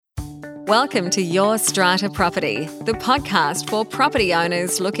Welcome to Your Strata Property, the podcast for property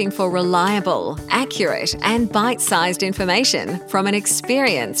owners looking for reliable, accurate, and bite-sized information from an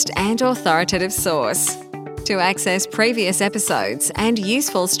experienced and authoritative source. To access previous episodes and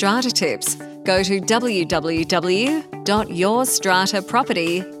useful strata tips, go to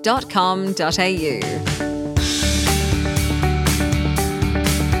www.yourstrataproperty.com.au.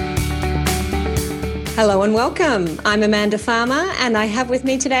 Hello and welcome. I'm Amanda Farmer and I have with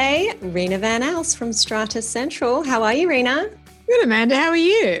me today Rena Van Els from Strata Central. How are you, Rena? Good, Amanda. How are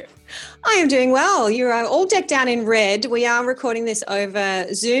you? I am doing well. You are all decked out in red. We are recording this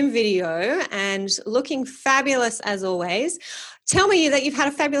over Zoom video and looking fabulous as always. Tell me that you've had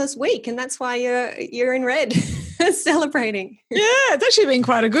a fabulous week and that's why you're in red celebrating. Yeah, it's actually been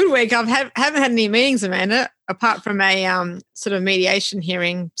quite a good week. I haven't had any meetings, Amanda, apart from a sort of mediation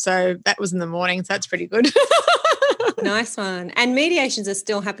hearing. So that was in the morning. So that's pretty good. Nice one. And mediations are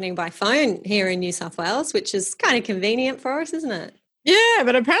still happening by phone here in New South Wales, which is kind of convenient for us, isn't it? Yeah,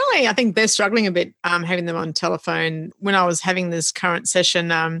 but apparently I think they're struggling a bit having them on telephone. When I was having this current session,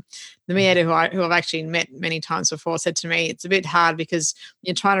 the mediator who I've actually met many times before said to me, it's a bit hard because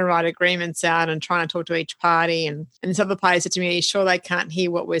you're trying to write agreements out and trying to talk to each party. And this other party said to me, are you sure they can't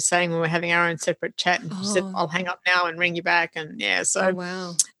hear what we're saying when we're having our own separate chat? And she said, I'll hang up now and ring you back. And yeah, so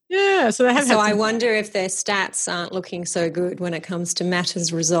wow. Yeah, so they have. So I wonder if their stats aren't looking so good when it comes to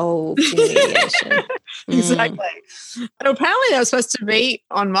matters resolved in mediation. Exactly. And apparently they were supposed to be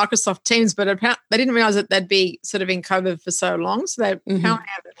on Microsoft Teams, but they didn't realise that they'd be sort of in COVID for so long. So they apparently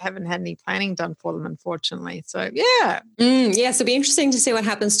haven't had any planning done for them, unfortunately. So, yeah. Yes, it'll be interesting to see what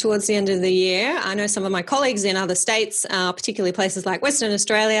happens towards the end of the year. I know some of my colleagues in other states, particularly places like Western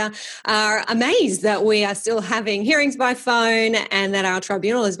Australia, are amazed that we are still having hearings by phone and that our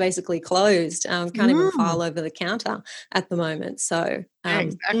tribunal is basically closed. Can't even file over the counter at the moment. So,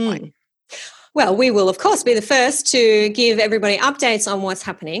 exactly. Well, we will, of course, be the first to give everybody updates on what's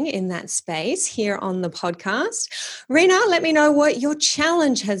happening in that space here on the podcast. Rena, let me know what your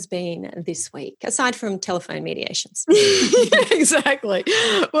challenge has been this week, aside from telephone mediations. Exactly.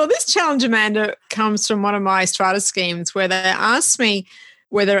 Well, this challenge, Amanda, comes from one of my strata schemes where they asked me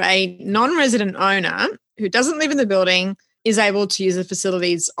whether a non-resident owner who doesn't live in the building is able to use the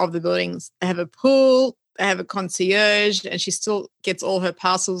facilities of the buildings. They have a pool, they have a concierge, and she still gets all her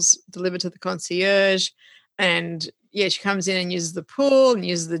parcels delivered to the concierge. And yeah, she comes in and uses the pool and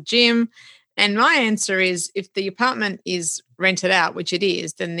uses the gym. And my answer is, if the apartment is rented out, which it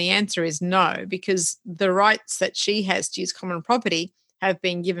is, then the answer is no, because the rights that she has to use common property have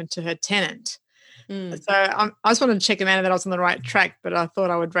been given to her tenant. So I just wanted to check, Amanda, that I was on the right track, but I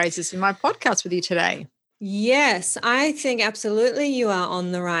thought I would raise this in my podcast with you today. Yes, I think absolutely you are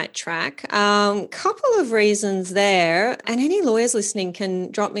on the right track. Couple of reasons there, and any lawyers listening can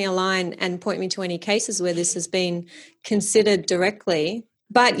drop me a line and point me to any cases where this has been considered directly.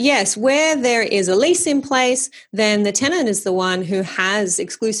 But yes, where there is a lease in place, then the tenant is the one who has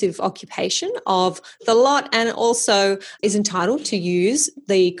exclusive occupation of the lot and also is entitled to use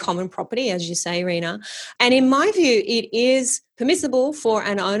the common property, as you say, Rena. And in my view, it is permissible for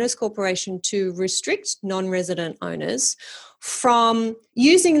an owners corporation to restrict non-resident owners from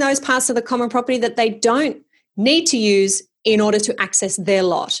using those parts of the common property that they don't need to use in order to access their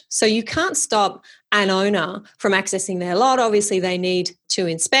lot. So you can't stop an owner from accessing their lot. Obviously, they need to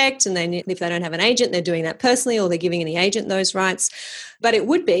inspect, and if they don't have an agent, they're doing that personally or they're giving the agent those rights. But it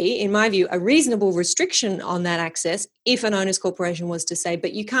would be, in my view, a reasonable restriction on that access if an owners corporation was to say,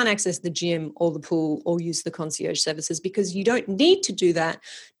 but you can't access the gym or the pool or use the concierge services because you don't need to do that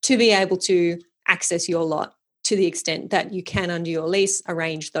to be able to access your lot, to the extent that you can, under your lease,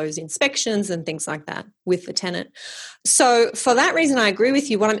 arrange those inspections and things like that with the tenant. So for that reason, I agree with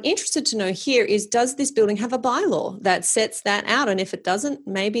you. What I'm interested to know here is, does this building have a bylaw that sets that out? And if it doesn't,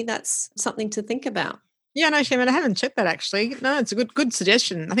 maybe that's something to think about. Yeah, no, Shaman, I haven't checked that actually. No, it's a good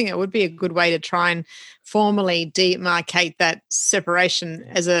suggestion. I think it would be a good way to try and formally demarcate that separation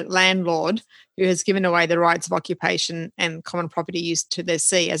as a landlord who has given away the rights of occupation and common property use to their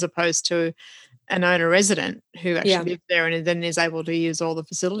C, as opposed to an owner resident who actually lives there and then is able to use all the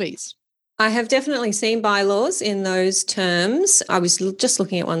facilities. I have definitely seen bylaws in those terms. I was just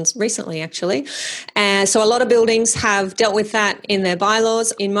looking at ones recently, actually. So a lot of buildings have dealt with that in their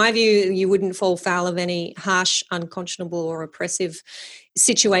bylaws. In my view, you wouldn't fall foul of any harsh, unconscionable or oppressive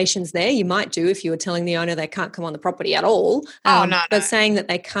situations there. You might do if you were telling the owner they can't come on the property at all. No. But saying that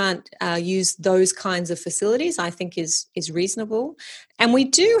they can't use those kinds of facilities, I think is reasonable. And we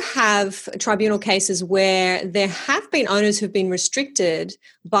do have tribunal cases where there have been owners who've been restricted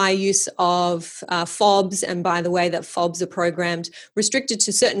by use of FOBs, and by the way that FOBs are programmed, restricted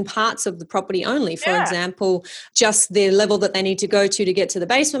to certain parts of the property only. For example, just the level that they need to go to get to the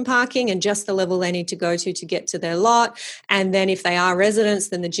basement parking, and just the level they need to go to get to their lot. And then if they are residents,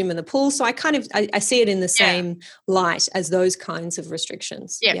 then the gym and the pool. So I see it in the same light as those kinds of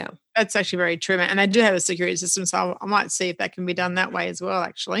restrictions. Yeah. That's actually very true. And they do have a security system, so I might see if that can be done that way as well,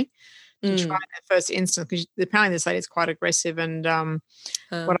 actually, to try in that first instance, because apparently this lady is quite aggressive. And what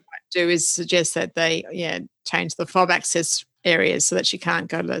I might do is suggest that they change the fob access areas so that she can't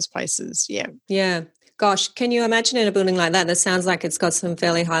go to those places. Yeah. Gosh, can you imagine in a building like that? That sounds like it's got some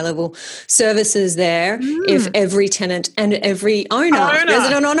fairly high-level services there. If every tenant and every owner,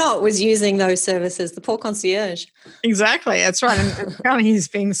 resident or not, was using those services, the poor concierge. Exactly, that's right. And apparently he's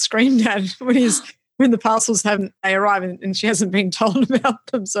being screamed at when the parcels they arrive and she hasn't been told about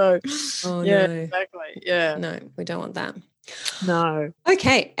them. So, no. Exactly. Yeah, no, we don't want that. No.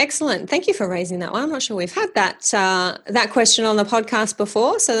 Okay, excellent. Thank you for raising that one. I'm not sure we've had that question on the podcast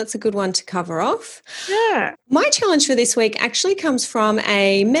before, so that's a good one to cover off. Yeah. My challenge for this week actually comes from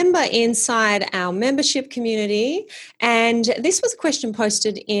a member inside our membership community, and this was a question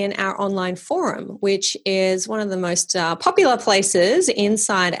posted in our online forum, which is one of the most popular places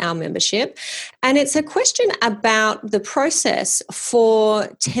inside our membership. And it's a question about the process for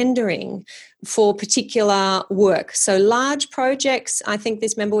tendering for particular work. So large projects, I think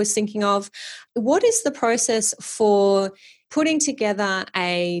this member was thinking of, what is the process for putting together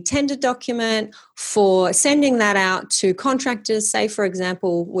a tender document, for sending that out to contractors? Say, for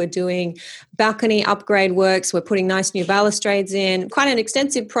example, we're doing balcony upgrade works, we're putting nice new balustrades in, quite an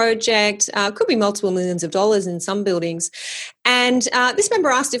extensive project, could be multiple millions of dollars in some buildings. And this member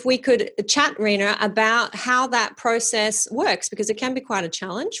asked if we could chat, Rena, about how that process works, because it can be quite a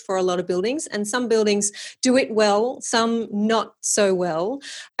challenge for a lot of buildings, and some buildings do it well, some not so well.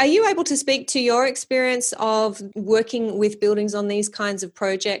 Are you able to speak to your experience of working with buildings on these kinds of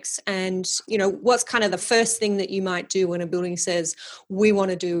projects, and what's kind of the first thing that you might do when a building says we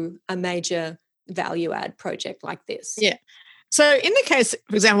want to do a major value add project like this? Yeah. So in the case,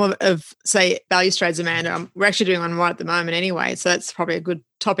 for example, of say balustrades, Amanda, we're actually doing one right at the moment anyway, so that's probably a good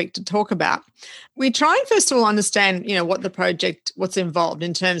topic to talk about. We try and first of all understand, what's involved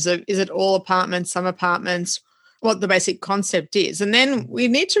in terms of, is it all apartments, some apartments, what the basic concept is. And then we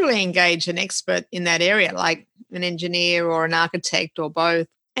need to really engage an expert in that area, like an engineer or an architect or both.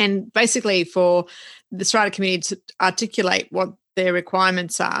 And basically for the strata committee to articulate what their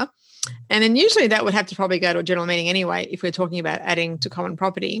requirements are. And then usually that would have to probably go to a general meeting anyway if we're talking about adding to common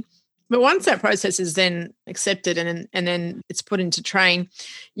property. But once that process is then accepted and then it's put into train,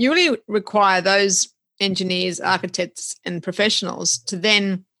 you really require those engineers, architects and professionals to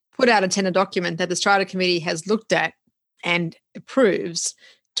then put out a tender document that the strata committee has looked at and approves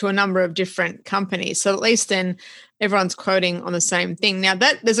to a number of different companies. So at least then everyone's quoting on the same thing. Now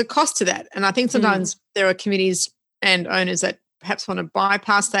that there's a cost to that. And I think sometimes there are committees and owners that perhaps want to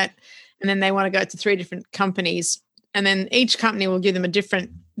bypass that, and then they want to go to 3 different companies, and then each company will give them a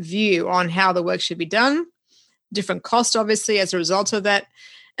different view on how the work should be done, different cost obviously as a result of that.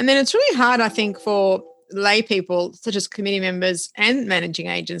 And then it's really hard, I think, for lay people such as committee members and managing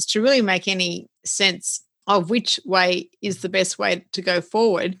agents to really make any sense of which way is the best way to go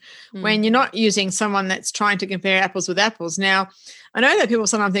forward when you're not using someone that's trying to compare apples with apples. Now, I know that people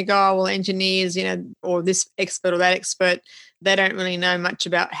sometimes think, oh, well, engineers, or this expert or that expert, they don't really know much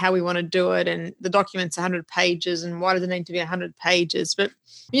about how we want to do it, and the document's 100 pages, and why does it need to be 100 pages? But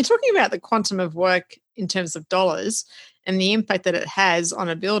when you're talking about the quantum of work in terms of dollars and the impact that it has on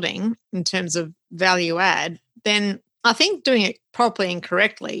a building in terms of value add, then I think doing it properly and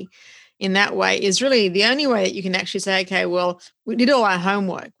correctly in that way is really the only way that you can actually say, okay, well, we did all our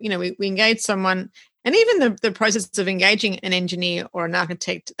homework. We engaged someone, and even the process of engaging an engineer or an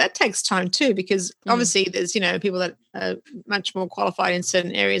architect, that takes time too, because obviously there's, people that are much more qualified in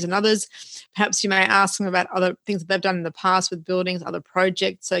certain areas than others. Perhaps you may ask them about other things that they've done in the past with buildings, other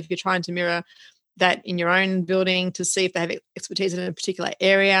projects. So if you're trying to mirror that in your own building to see if they have expertise in a particular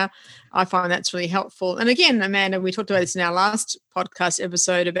area, I find that's really helpful. And again, Amanda, we talked about this in our last podcast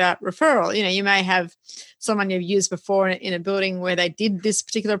episode about referral. You may have someone you've used before in a building where they did this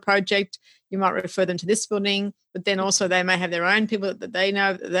particular project. You might refer them to this building, but then also they may have their own people that they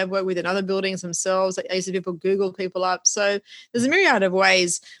know that they've worked with in other buildings themselves. Usually people Google people up. So there's a myriad of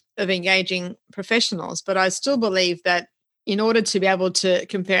ways of engaging professionals, but I still believe that in order to be able to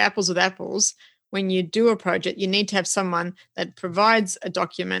compare apples with apples, when you do a project, you need to have someone that provides a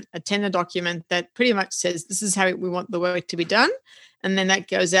document, a tender document that pretty much says, this is how we want the work to be done. And then that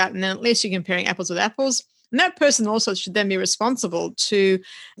goes out, and then at least you're comparing apples with apples. And that person also should then be responsible to,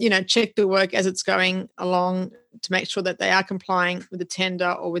 check the work as it's going along to make sure that they are complying with the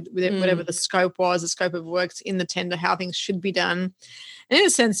tender or with whatever the scope was, the scope of works in the tender, how things should be done. And in a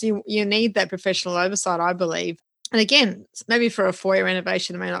sense, you need that professional oversight, I believe. And again, maybe for a foyer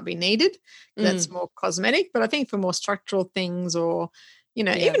renovation, it may not be needed. That's more cosmetic. But I think for more structural things or,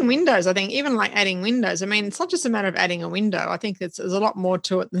 even windows, I think even like adding windows, I mean, it's not just a matter of adding a window. I think there's a lot more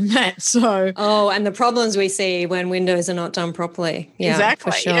to it than that. So, and the problems we see when windows are not done properly. Yeah,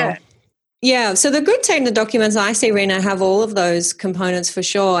 exactly. For sure. Yeah, so the good tender documents I see, Rena, have all of those components for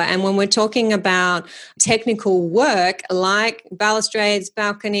sure. And when we're talking about technical work like balustrades,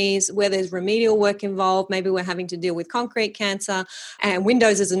 balconies, where there's remedial work involved, maybe we're having to deal with concrete cancer, and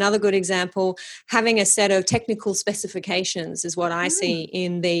windows is another good example, having a set of technical specifications is what I see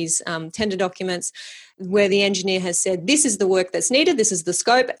in these tender documents, where the engineer has said, this is the work that's needed, this is the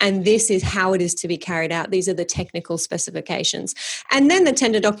scope, and this is how it is to be carried out. These are the technical specifications. And then the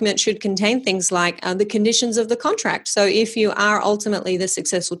tender document should contain things like the conditions of the contract. So if you are ultimately the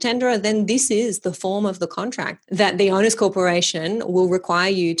successful tenderer, then this is the form of the contract that the Owners Corporation will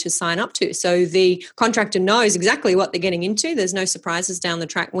require you to sign up to. So the contractor knows exactly what they're getting into. There's no surprises down the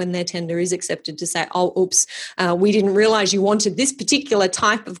track when their tender is accepted to say, oh, oops, we didn't realize you wanted this particular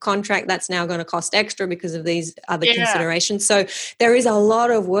type of contract. That's now going to cost extra because of these other considerations. So there is a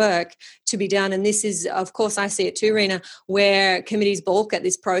lot of work to be done. And this is, of course, I see it too, Rena, where committees balk at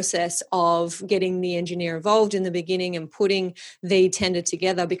this process of getting the engineer involved in the beginning and putting the tender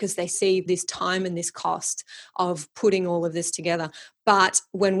together because they see this time and this cost of putting all of this together. But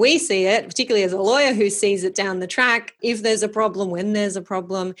when we see it, particularly as a lawyer who sees it down the track, if there's a problem, when there's a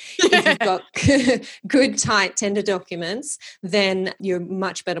problem, if you've got good, tight tender documents, then you're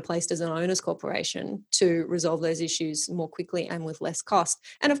much better placed as an owners corporation to resolve those issues more quickly and with less cost.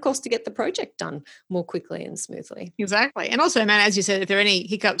 And of course, to get the project done more quickly and smoothly. Exactly. And also, man, as you said, if there are any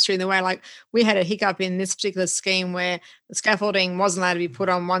hiccups during the way, like we had a hiccup in this particular scheme where the scaffolding wasn't allowed to be put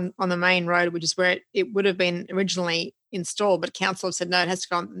on the main road, which is where it would have been originally installed, but council have said no, it has to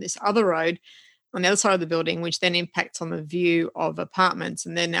go on this other road on the other side of the building, which then impacts on the view of apartments,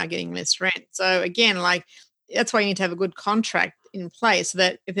 and they're now getting less rent. So again, like that's why you need to have a good contract in place so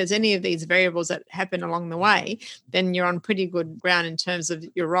that if there's any of these variables that happen along the way, then you're on pretty good ground in terms of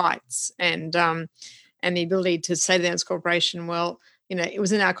your rights and the ability to say to the owners corporation, well, it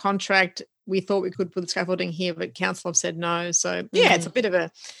was in our contract, we thought we could put the scaffolding here, but council have said no. So it's a bit of a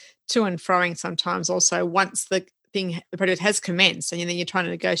to and froing sometimes also once the project has commenced, and then you're trying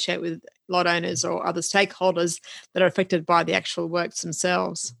to negotiate with lot owners or other stakeholders that are affected by the actual works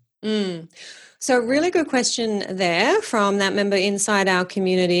themselves. So really good question there from that member inside our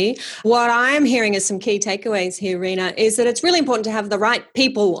community. What I am hearing is some key takeaways here, Rena, is that it's really important to have the right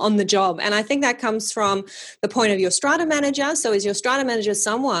people on the job. And I think that comes from the point of your strata manager. So is your strata manager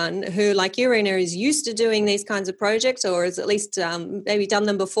someone who, like you, Rena, is used to doing these kinds of projects, or has at least maybe done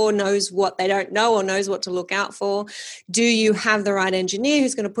them before, knows what they don't know or knows what to look out for? Do you have the right engineer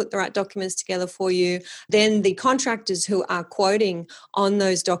who's going to put the right documents together for you? Then the contractors who are quoting on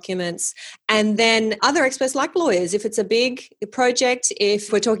those documents, and then other experts like lawyers. If it's a big project,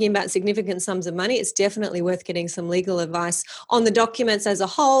 if we're talking about significant sums of money, it's definitely worth getting some legal advice on the documents as a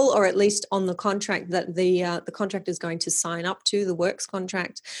whole, or at least on the contract that the contractor is going to sign up to, the works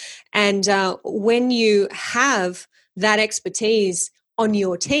contract. And when you have that expertise on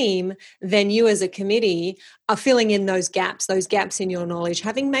your team, then you as a committee are filling in those gaps in your knowledge,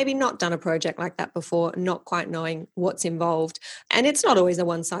 having maybe not done a project like that before, not quite knowing what's involved. And it's not always a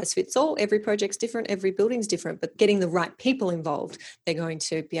one size fits all. Every project's different, every building's different, but getting the right people involved, they're going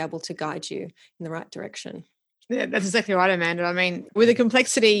to be able to guide you in the right direction. Yeah, that's exactly right, Amanda. I mean, with the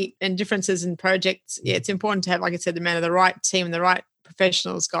complexity and differences in projects, it's important to have, like I said, the right team and the right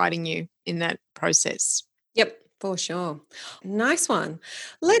professionals guiding you in that process. Yep. For sure. Nice one.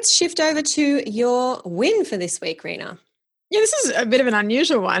 Let's shift over to your win for this week, Rena. Yeah, this is a bit of an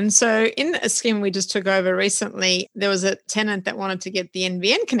unusual one. So in a scheme we just took over recently, there was a tenant that wanted to get the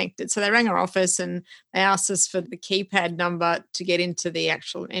NBN connected. So they rang our office and they asked us for the keypad number to get into the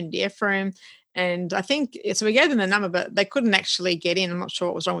actual MDF room. And I think, so we gave them the number, but they couldn't actually get in. I'm not sure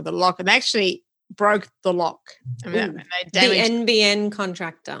what was wrong with the lock. And they actually broke the lock. And they damaged the NBN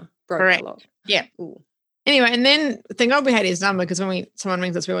contractor broke the lock. Yeah. Ooh. Anyway, and then thank God we had his number, because when someone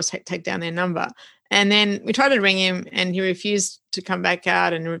rings us, we always take down their number. And then we tried to ring him and he refused to come back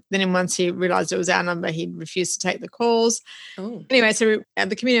out. And then once he realised it was our number, he refused to take the calls. Oh. Anyway, so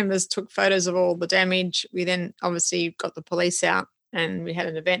the community members took photos of all the damage. We then obviously got the police out and we had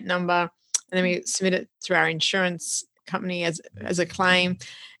an event number. And then we submitted it through our insurance company as a claim.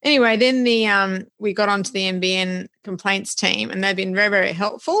 Anyway, then we got onto the NBN complaints team, and they've been very, very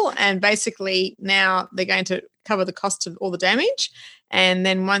helpful. And basically now they're going to cover the cost of all the damage. And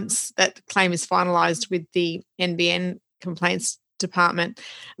then once that claim is finalised with the NBN complaints department,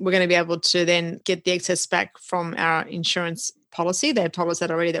 we're going to be able to then get the excess back from our insurance policy. They've told us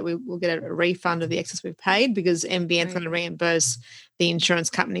that already, that we will get a refund of the excess we've paid, because NBN is going to reimburse the insurance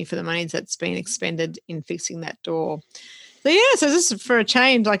company for the money that's been expended in fixing that door. So so just for a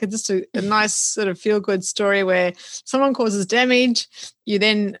change, like it's just a nice sort of feel-good story where someone causes damage, you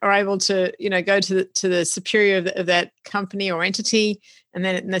then are able to, go to the superior of that company or entity, and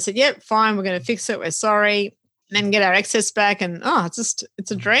they said, yep, fine, we're going to fix it, we're sorry, and then get our excess back, and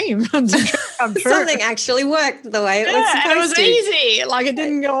it's a dream. It's a dream come true. Something actually worked the way it was supposed to. It was easy. Like it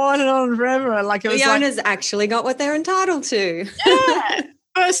didn't go on and on forever. Like it was the owners actually got what they're entitled to. Yeah.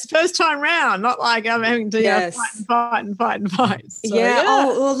 First time round, not like I'm having to fight. So, yeah.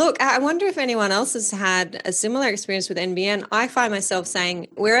 Oh, well, look, I wonder if anyone else has had a similar experience with NBN. I find myself saying,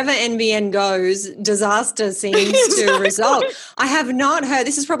 wherever NBN goes, disaster seems to result. I have not heard,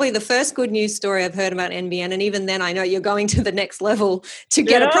 this is probably the first good news story I've heard about NBN. And even then, I know you're going to the next level to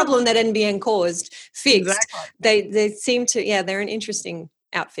get a problem that NBN caused fixed. Exactly. They seem to, they're an interesting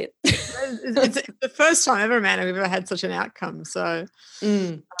outfit. It's the first time ever, Amanda, we've ever had such an outcome. So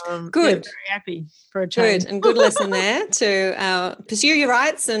good. Very happy for a change. Good, and good lesson there to pursue your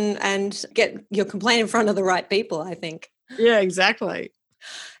rights and get your complaint in front of the right people, I think. Yeah, exactly.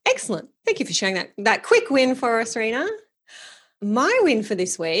 Excellent. Thank you for sharing that quick win for us, Rena. My win for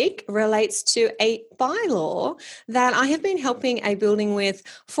this week relates to a bylaw that I have been helping a building with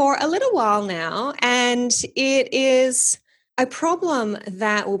for a little while now, and it is a problem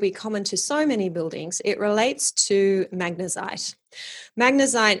that will be common to so many buildings. It relates to magnesite.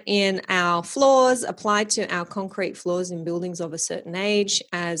 Magnesite in our floors, applied to our concrete floors in buildings of a certain age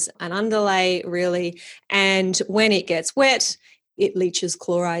as an underlay, really. And when it gets wet, it leaches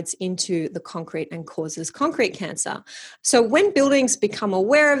chlorides into the concrete and causes concrete cancer. So when buildings become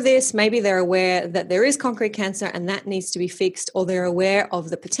aware of this, maybe they're aware that there is concrete cancer and that needs to be fixed, or they're aware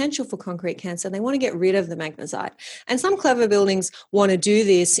of the potential for concrete cancer, they want to get rid of the magnesite. And some clever buildings want to do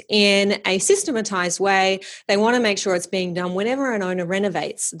this in a systematized way. They want to make sure it's being done whenever an owner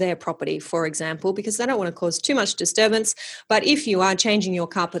renovates their property, for example, because they don't want to cause too much disturbance. But if you are changing your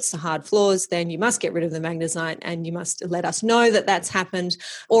carpets to hard floors, then you must get rid of the magnesite, and you must let us know that that's happened,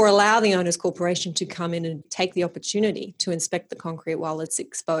 or allow the owners corporation to come in and take the opportunity to inspect the concrete while it's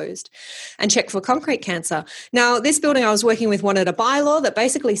exposed and check for concrete cancer. Now, this building I was working with wanted a bylaw that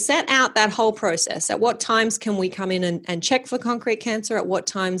basically set out that whole process. At what times can we come in and check for concrete cancer? At what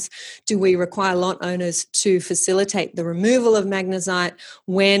times do we require lot owners to facilitate the removal of magnesite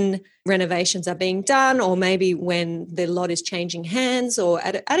when renovations are being done, or maybe when the lot is changing hands, or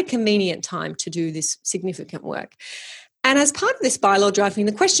at a convenient time to do this significant work? And as part of this bylaw drafting,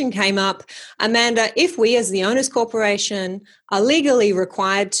 the question came up, Amanda, if we as the owners corporation are legally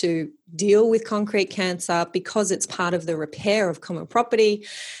required to deal with concrete cancer because it's part of the repair of common property,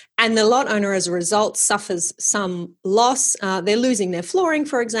 and the lot owner as a result suffers some loss, they're losing their flooring,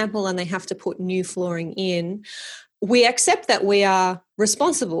 for example, and they have to put new flooring in, we accept that we are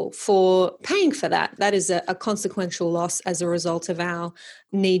responsible for paying for that. That is a consequential loss as a result of our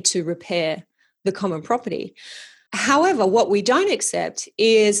need to repair the common property. However, what we don't accept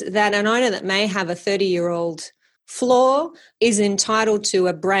is that an owner that may have a 30-year-old floor is entitled to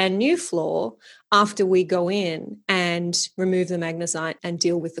a brand new floor after we go in and remove the magnesite and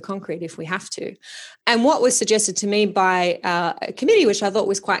deal with the concrete if we have to. And what was suggested to me by a committee, which I thought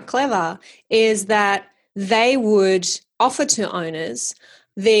was quite clever, is that they would offer to owners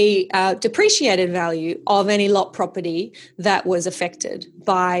the depreciated value of any lot property that was affected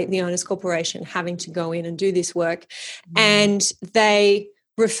by the owners corporation having to go in and do this work. And they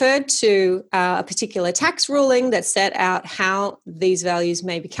referred to a particular tax ruling that set out how these values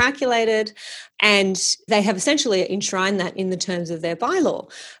may be calculated, and they have essentially enshrined that in the terms of their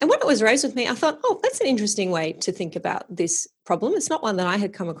bylaw. And when it was raised with me, I thought, that's an interesting way to think about this problem. It's not one that I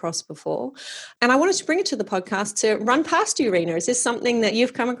had come across before. And I wanted to bring it to the podcast to run past you, Rena. Is this something that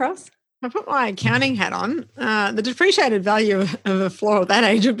you've come across? I put my accounting hat on. The depreciated value of a floor of that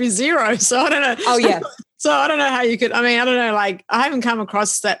age would be zero. So I don't know. Oh, yeah. So I don't know how you could, I don't know, like I haven't come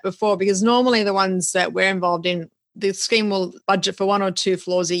across that before because normally the ones that we're involved in, the scheme will budget for 1 or 2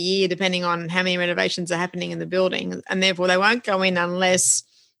 floors a year, depending on how many renovations are happening in the building. And therefore they won't go in unless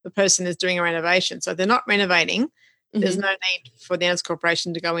the person is doing a renovation. So if they're not renovating, there's no need for the Owners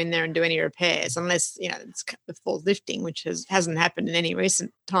Corporation to go in there and do any repairs unless, it's the floor lifting, which hasn't happened in any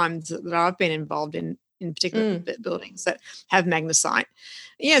recent times that I've been involved in particular buildings that have magnesite.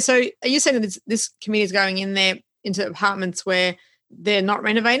 Yeah, so are you saying that this committee is going in there into apartments where they're not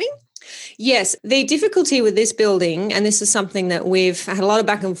renovating? Yes, the difficulty with this building, and this is something that we've had a lot of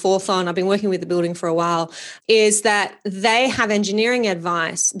back and forth on, I've been working with the building for a while, is that they have engineering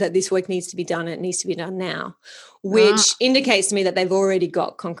advice that this work needs to be done and it needs to be done now, which indicates to me that they've already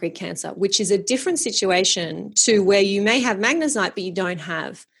got concrete cancer, which is a different situation to where you may have magnesite, but you don't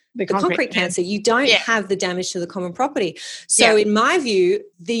have the concrete cancer. You don't have the damage to the common property. So in my view,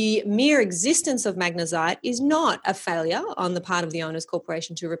 the mere existence of magnesite is not a failure on the part of the Owners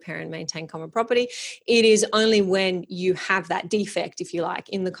Corporation to repair and maintain common property. It is only when you have that defect, if you like,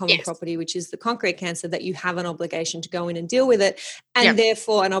 in the common property, which is the concrete cancer, that you have an obligation to go in and deal with it, and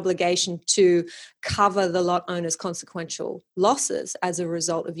therefore an obligation to cover the lot owner's consequential losses as a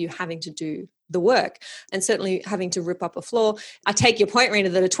result of you having to do the work, and certainly having to rip up a floor. I take your point, Rena,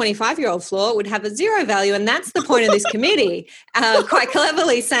 that a 25-year-old floor would have a zero value, and that's the point of this committee, quite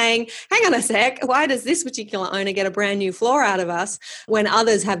cleverly saying, hang on a sec, why does this particular owner get a brand new floor out of us when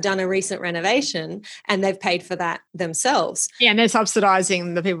others have done a recent renovation and they've paid for that themselves? Yeah, and they're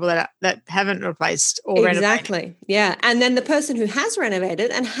subsidising the people that haven't replaced or renovated. Exactly, yeah. And then the person who has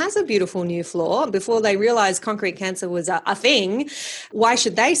renovated and has a beautiful new floor, before they realise concrete cancer was a thing, why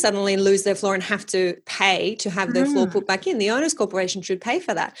should they suddenly lose their floor and have to pay to have their floor put back in? The Owners Corporation should pay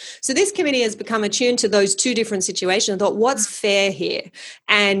for that. So this committee has become attuned to those two different situations, thought what's fair here,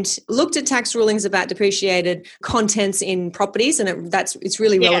 and looked at tax rulings about depreciated contents in properties, and it's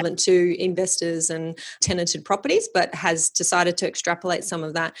really relevant to investors and tenanted properties, but has decided to extrapolate some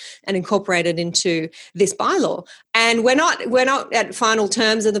of that and incorporate it into this bylaw. And we're not at final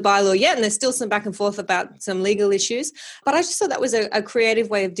terms of the bylaw yet, and there's still some back and forth about some legal issues, but I just thought that was a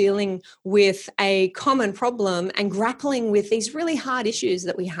creative way of dealing with a common problem and grappling with these really hard issues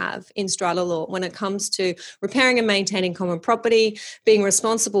that we have in strata law when it comes to repairing and maintaining common property, being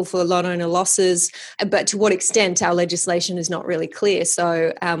responsible for lot owner losses, but to what extent our legislation is not really clear.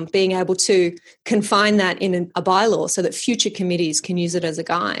 So being able to confine that in a bylaw so that future committees can use it as a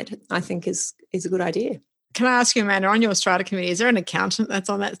guide, I think is a good idea. Can I ask you, Amanda, on your strata committee, is there an accountant that's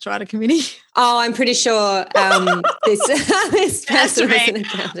on that strata committee? Oh, I'm pretty sure this person is an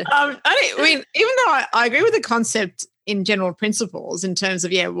accountant. Even though I agree with the concept in general principles in terms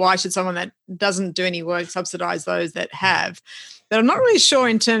of, why should someone that doesn't do any work subsidise those that have? But I'm not really sure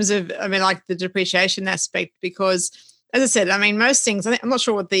in terms of, like the depreciation aspect, because, as I said, most things, I'm not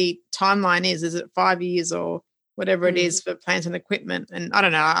sure what the timeline is. Is it 5 years or whatever it is for plant and equipment? And I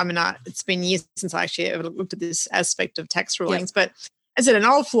don't know. It's been years since I actually ever looked at this aspect of tax rulings. But as I said, an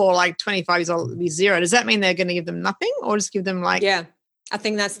old floor, like 25 years old, would be zero. Does that mean they're going to give them nothing, or just give them like... Yeah, I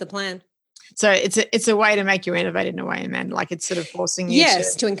think that's the plan. So it's a way to make you renovate in a way, Amanda, like it's sort of forcing you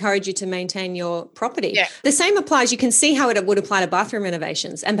to encourage you to maintain your property. Yeah. The same applies. You can see how it would apply to bathroom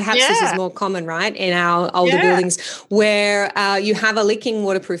renovations, and perhaps this is more common, right, in our older buildings where you have a leaking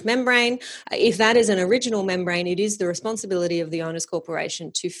waterproof membrane. If that is an original membrane, it is the responsibility of the Owners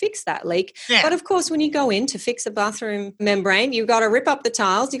Corporation to fix that leak. Yeah. But of course, when you go in to fix a bathroom membrane, you've got to rip up the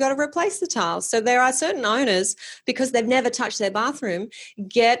tiles, you've got to replace the tiles. So there are certain owners, because they've never touched their bathroom,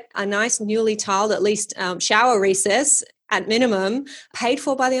 get a nice newly tiled, at least shower recess at minimum, paid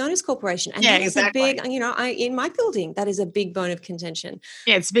for by the Owners Corporation. And that is a big, in my building, that is a big bone of contention.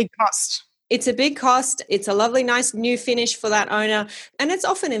 Yeah, it's a big cost. It's a big cost. It's a lovely, nice new finish for that owner. And it's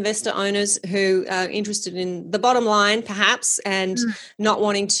often investor owners who are interested in the bottom line, perhaps, and not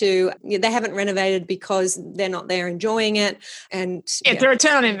wanting to, they haven't renovated because they're not there enjoying it. And it's a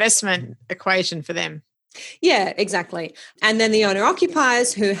return on investment equation for them. Yeah, exactly. And then the owner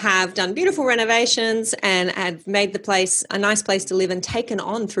occupiers who have done beautiful renovations and have made the place a nice place to live and taken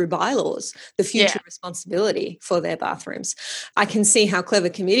on through bylaws the future responsibility for their bathrooms. I can see how clever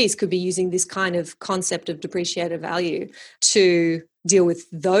committees could be using this kind of concept of depreciated value to deal with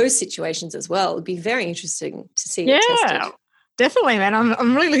those situations as well. It'd be very interesting to see it tested. Definitely, man.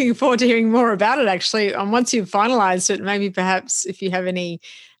 I'm really looking forward to hearing more about it, actually. Once you've finalised it, maybe perhaps if you have any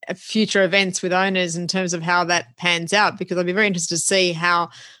future events with owners in terms of how that pans out, because I'd be very interested to see how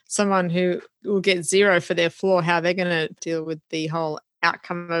someone who will get zero for their floor, how they're going to deal with the whole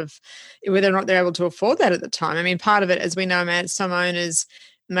outcome of whether or not they're able to afford that at the time. Part of it, as we know, man, some owners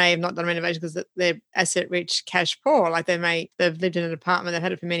may have not done renovation because they're asset rich, cash poor. Like they've lived in an apartment, they've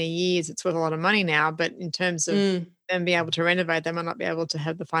had it for many years, it's worth a lot of money now, but in terms of them being able to renovate, they might not be able to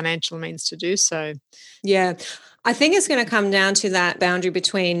have the financial means to do so. Yeah. I think it's going to come down to that boundary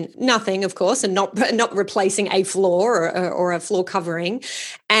between nothing, of course, and not replacing a floor or a floor covering,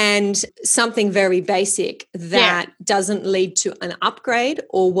 and something very basic that doesn't lead to an upgrade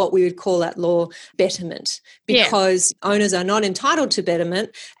or what we would call at law betterment, because owners are not entitled to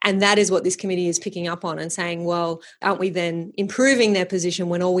betterment. And that is what this committee is picking up on and saying, well, aren't we then improving their position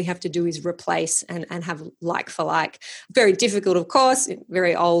when all we have to do is replace and have like for like? Very difficult, of course,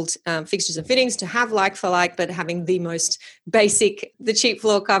 very old fixtures and fittings to have like for like, but having the most basic, the cheap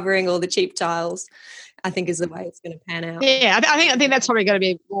floor covering or the cheap tiles, I think is the way it's going to pan out. Yeah, I think that's probably going to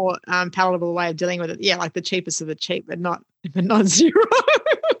be a more palatable way of dealing with it. Yeah, like the cheapest of the cheap, but not zero.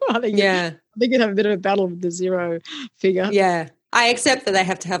 I think you'd have a bit of a battle with the zero figure. Yeah. I accept that they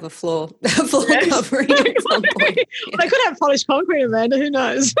have to have a floor covering at some point. Well, they could have polished concrete, Amanda. Who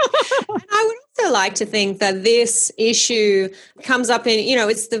knows? And I would also like to think that this issue comes up in,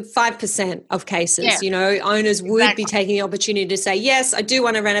 it's the 5% of cases. Yeah. Owners would be taking the opportunity to say, yes, I do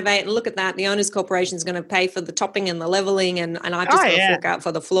want to renovate, and look at that. The owners' corporation is going to pay for the topping and the levelling, and I've just got to fork out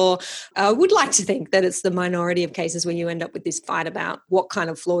for the floor. I would like to think that it's the minority of cases where you end up with this fight about what kind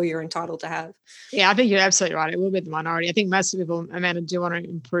of floor you're entitled to have. Yeah, I think you're absolutely right. It will be the minority. I think most people, Amanda, do want to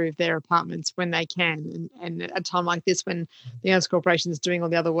improve their apartments when they can. And at a time like this, when the owners' corporation is doing all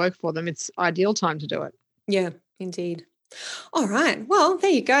the other work for them, it's ideal time to do it. Yeah, indeed. All right. Well, there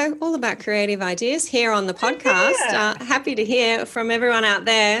you go. All about creative ideas here on the podcast. Yeah. Happy to hear from everyone out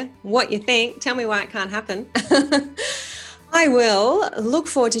there what you think. Tell me why it can't happen. I will look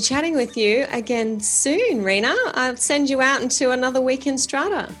forward to chatting with you again soon, Rena. I'll send you out into another week in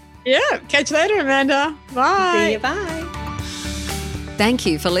Strata. Yeah. Catch you later, Amanda. Bye. See you. Bye. Thank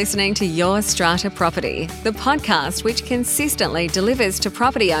you for listening to Your Strata Property, the podcast which consistently delivers to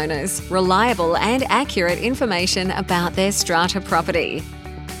property owners reliable and accurate information about their strata property.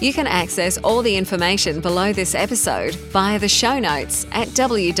 You can access all the information below this episode via the show notes at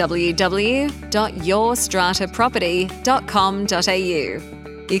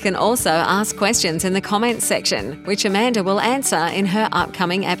www.yourstrataproperty.com.au. You can also ask questions in the comments section, which Amanda will answer in her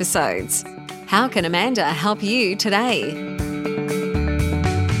upcoming episodes. How can Amanda help you today?